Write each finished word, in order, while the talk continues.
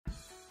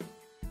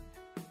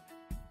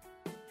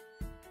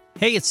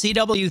Hey, it's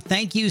CW.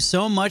 Thank you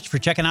so much for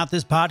checking out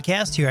this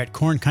podcast here at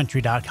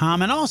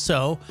corncountry.com and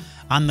also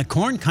on the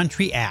Corn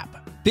Country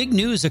app. Big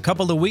news a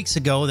couple of weeks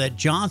ago that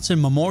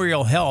Johnson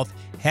Memorial Health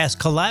has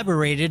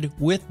collaborated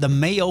with the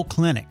Mayo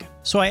Clinic.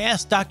 So I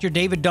asked Dr.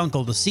 David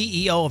Dunkel, the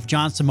CEO of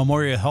Johnson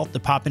Memorial Health, to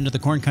pop into the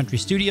Corn Country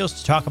studios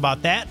to talk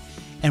about that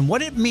and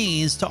what it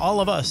means to all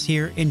of us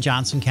here in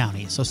Johnson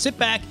County. So sit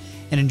back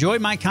and enjoy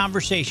my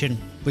conversation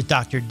with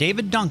Dr.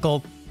 David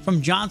Dunkel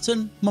from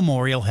Johnson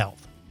Memorial Health.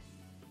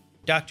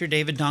 Dr.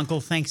 David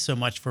Dunkel, thanks so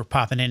much for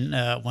popping in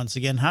once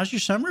again. How's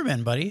your summer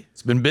been, buddy?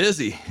 It's been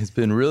busy. It's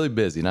been really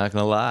busy, not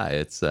going to lie.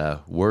 It's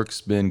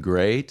work's been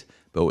great,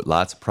 but with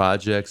lots of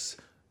projects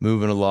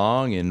moving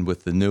along, and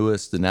with the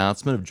newest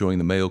announcement of joining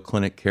the Mayo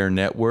Clinic Care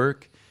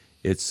Network,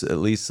 it's at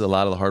least a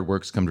lot of the hard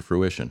work's come to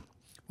fruition.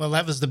 Well,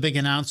 that was the big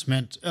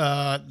announcement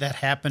that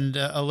happened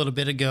a little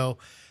bit ago.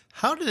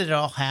 How did it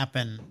all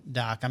happen,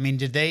 Doc? I mean,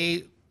 did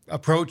they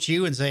approach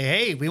you and say,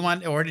 "Hey, we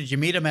want," or did you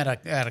meet them at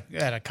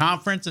a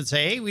conference and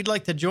say, "Hey, we'd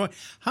like to join"?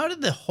 How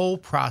did the whole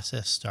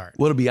process start?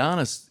 Well, to be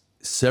honest,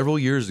 several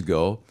years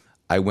ago,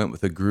 I went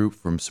with a group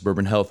from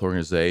Suburban Health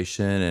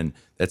Organization, and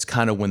that's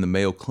kind of when the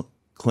Mayo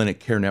Clinic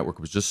Care Network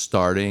was just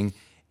starting.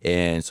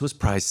 And so it was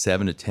probably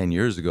 7 to 10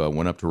 years ago. I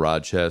went up to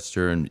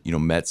Rochester and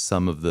met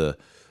some of the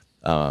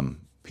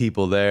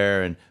people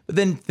there, but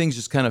then things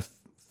just kind of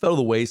fell to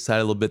the wayside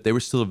a little bit. They were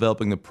still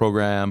developing the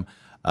program,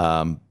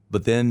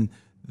 but then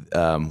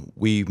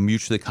we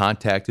mutually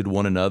contacted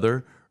one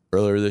another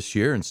earlier this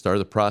year and started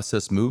the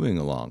process moving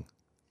along.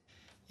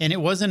 And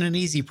it wasn't an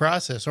easy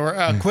process or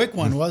a quick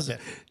one, was it?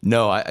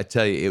 No, I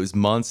tell you, it was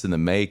months in the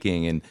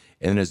making. And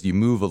as you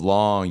move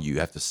along, you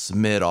have to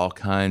submit all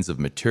kinds of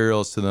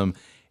materials to them.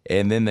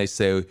 And then they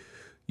say,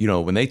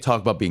 when they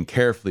talk about being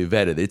carefully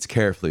vetted, it's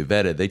carefully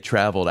vetted. They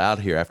traveled out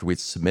here after we'd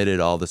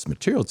submitted all this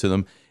material to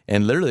them.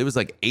 And literally it was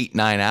like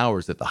 8-9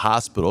 hours at the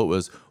hospital. It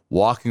was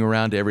walking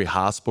around to every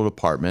hospital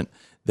department,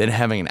 then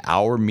having an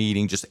hour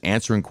meeting, just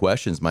answering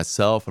questions,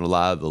 myself and a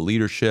lot of the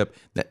leadership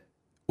that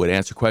would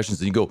answer questions.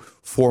 And you go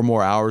 4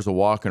 more hours of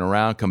walking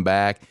around, come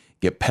back,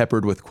 get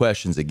peppered with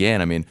questions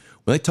again. I mean,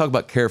 when they talk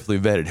about carefully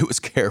vetted, it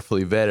was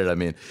carefully vetted. I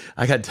mean,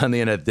 I got done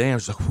the end of the day, I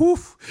was like, whew,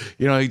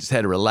 you just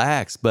had to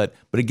relax. But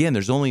again,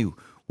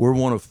 we're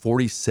one of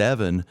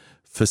 47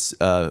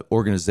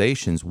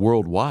 organizations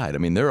worldwide. I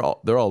mean, they're all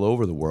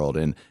over the world.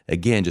 And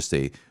again, just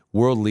a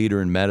world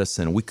leader in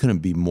medicine. We couldn't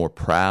be more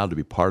proud to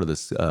be part of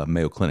this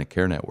Mayo Clinic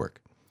Care Network.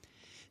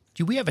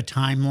 Do we have a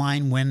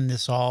timeline when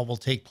this all will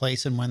take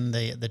place and when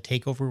the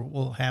takeover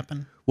will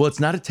happen? Well, it's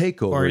not a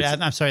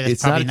takeover. I'm sorry,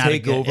 that's probably not a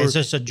takeover. It's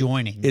just a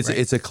joining.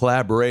 It's a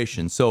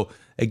collaboration. So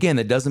again,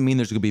 that doesn't mean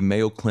there's going to be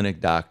Mayo Clinic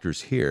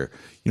doctors here.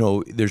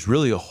 There's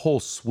really a whole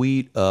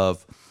suite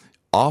of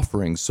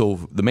offerings.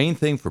 So the main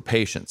thing for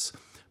patients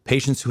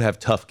who have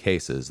tough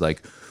cases,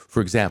 like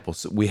for example,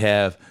 we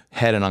have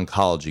had an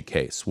oncology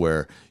case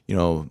where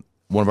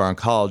one of our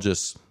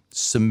oncologists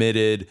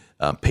submitted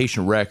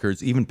patient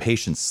records, even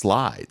patient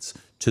slides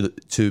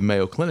to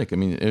Mayo Clinic. I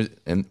mean,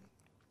 and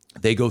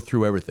they go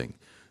through everything,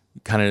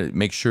 kind of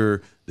make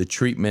sure the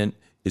treatment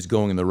is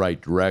going in the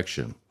right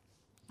direction.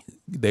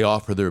 They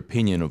offer their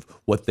opinion of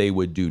what they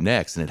would do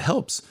next, and it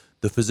helps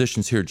the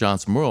physicians here at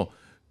Johnson Memorial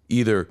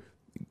either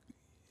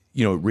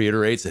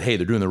reiterates that, hey,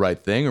 they're doing the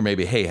right thing, or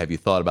maybe, hey, have you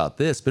thought about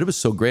this? But it was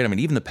so great. I mean,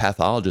 even the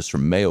pathologist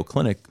from Mayo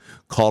Clinic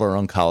called our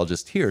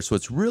oncologist here. So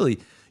it's really,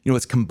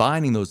 it's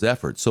combining those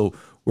efforts. So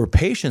where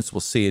patients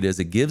will see it is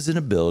it gives an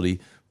ability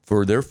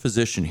for their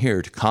physician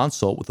here to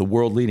consult with a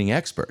world-leading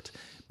expert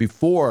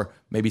before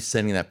maybe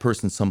sending that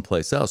person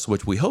someplace else. So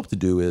what we hope to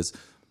do is,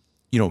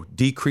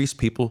 decrease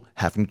people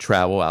having to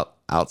travel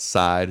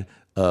outside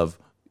of,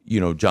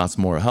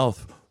 Johnson Memorial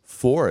Health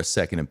for a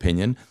second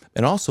opinion.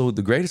 And also,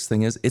 the greatest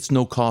thing is it's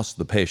no cost to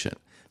the patient.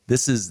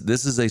 This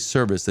is a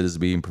service that is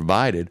being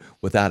provided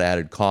without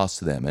added cost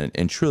to them.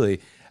 And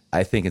truly,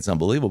 I think it's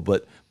unbelievable.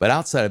 But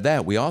outside of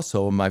that, we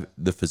also,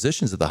 the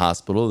physicians at the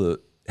hospital that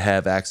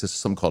have access to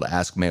something called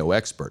Ask Mayo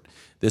Expert.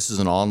 This is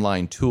an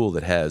online tool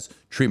that has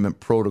treatment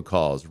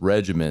protocols,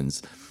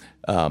 regimens,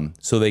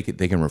 so they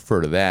can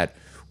refer to that.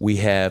 We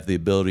have the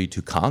ability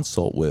to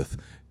consult with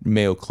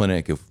Mayo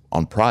Clinic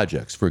on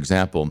projects. For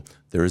example,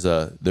 there's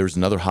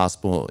another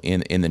hospital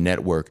in the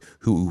network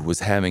who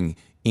was having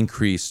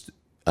increased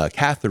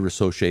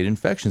catheter-associated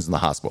infections in the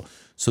hospital.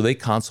 So they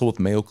consult with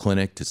Mayo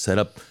Clinic to set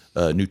up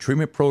new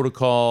treatment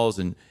protocols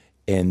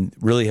and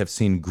really have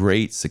seen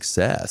great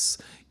success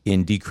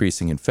in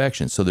decreasing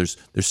infections. So there's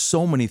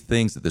so many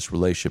things that this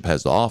relationship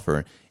has to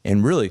offer.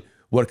 And really,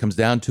 what it comes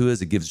down to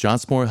is it gives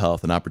Johnson Memorial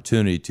Health an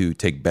opportunity to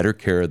take better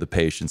care of the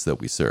patients that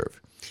we serve.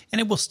 And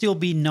it will still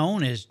be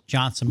known as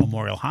Johnson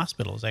Memorial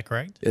Hospital, is that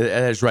correct?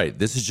 That is right.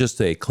 This is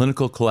just a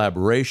clinical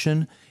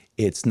collaboration.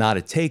 It's not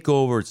a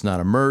takeover. It's not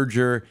a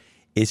merger.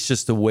 It's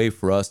just a way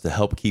for us to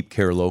help keep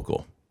care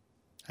local.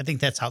 I think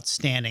that's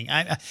outstanding.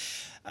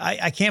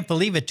 I can't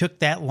believe it took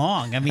that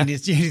long. I mean, you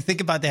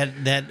think about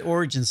that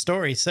origin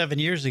story 7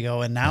 years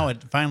ago, and now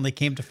it finally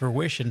came to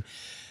fruition.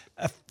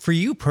 For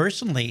you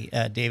personally,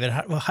 David,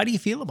 how do you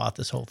feel about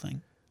this whole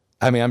thing?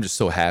 I mean, I'm just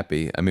so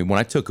happy. I mean, when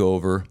I took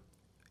over,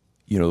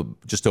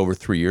 just over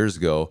 3 years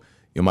ago,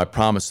 my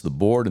promise to the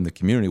board and the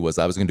community was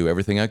I was going to do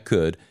everything I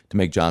could to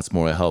make Johnson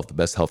Memorial Health the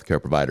best healthcare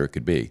provider it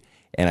could be.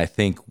 And I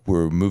think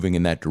we're moving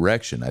in that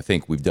direction. I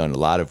think we've done a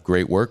lot of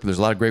great work, but there's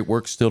a lot of great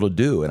work still to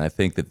do. And I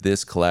think that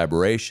this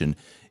collaboration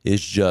is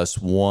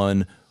just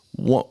one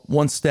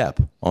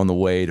step on the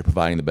way to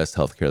providing the best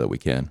healthcare that we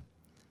can.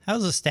 How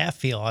does the staff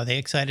feel? Are they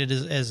excited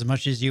as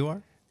much as you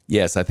are?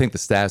 Yes, I think the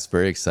staff's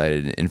very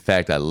excited. In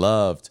fact, I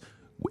loved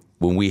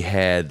when we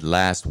had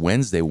last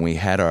Wednesday, when we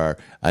had our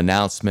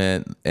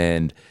announcement,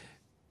 and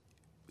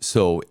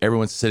so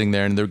everyone's sitting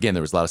there, and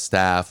there was a lot of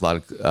staff, a lot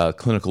of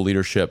clinical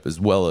leadership, as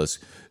well as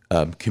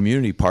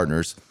community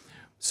partners.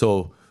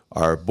 So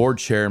our board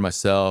chair and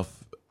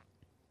myself,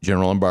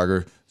 General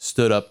Umbarger,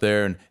 stood up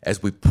there, and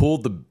as we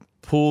pulled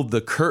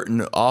the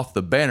curtain off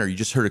the banner, you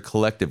just heard a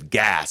collective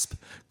gasp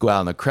go out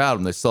in the crowd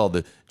when they saw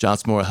the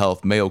Johnson Memorial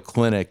Health Mayo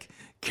Clinic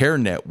Care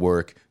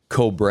Network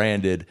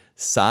co-branded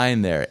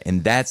sign there,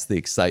 and that's the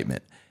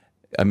excitement.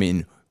 I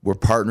mean, we're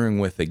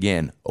partnering with,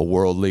 again, a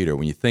world leader.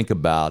 When you think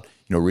about,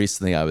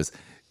 recently I was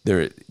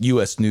there,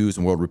 U.S. News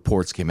and World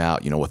Reports came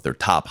out, with their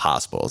top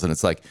hospitals, and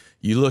it's like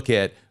you look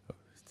at,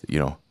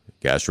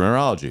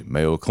 gastroenterology,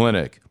 Mayo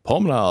Clinic,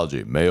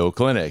 pulmonology, Mayo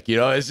Clinic.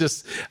 It's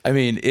just,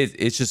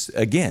 it's just,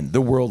 again,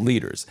 the world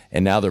leaders,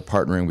 and now they're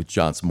partnering with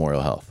Johnson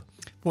Memorial Health.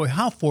 Boy,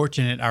 how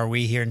fortunate are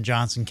we here in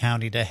Johnson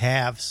County to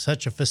have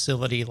such a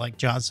facility like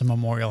Johnson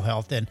Memorial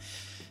Health, and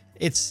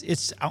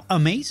it's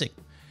amazing.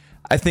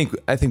 I think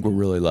we're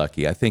really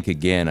lucky. I think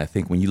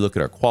when you look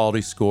at our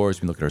quality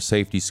scores, when you look at our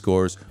safety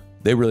scores,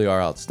 they really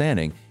are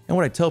outstanding. And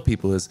what I tell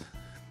people is,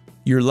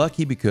 you're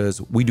lucky because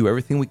we do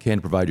everything we can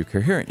to provide your care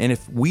here. And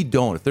if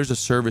there's a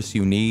service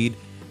you need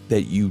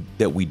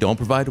that we don't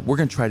provide, we're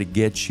going to try to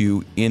get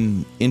you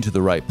into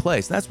the right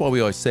place. And that's why we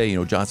always say,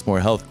 Johnson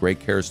Memorial Health,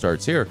 great care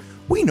starts here.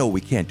 We know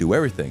we can't do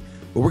everything,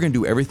 but we're going to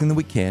do everything that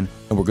we can,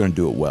 and we're going to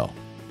do it well.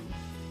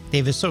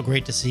 Dave, it's so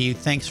great to see you.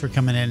 Thanks for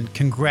coming in.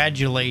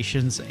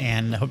 Congratulations,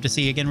 and hope to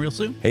see you again real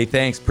soon. Hey,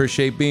 thanks.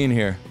 Appreciate being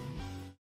here.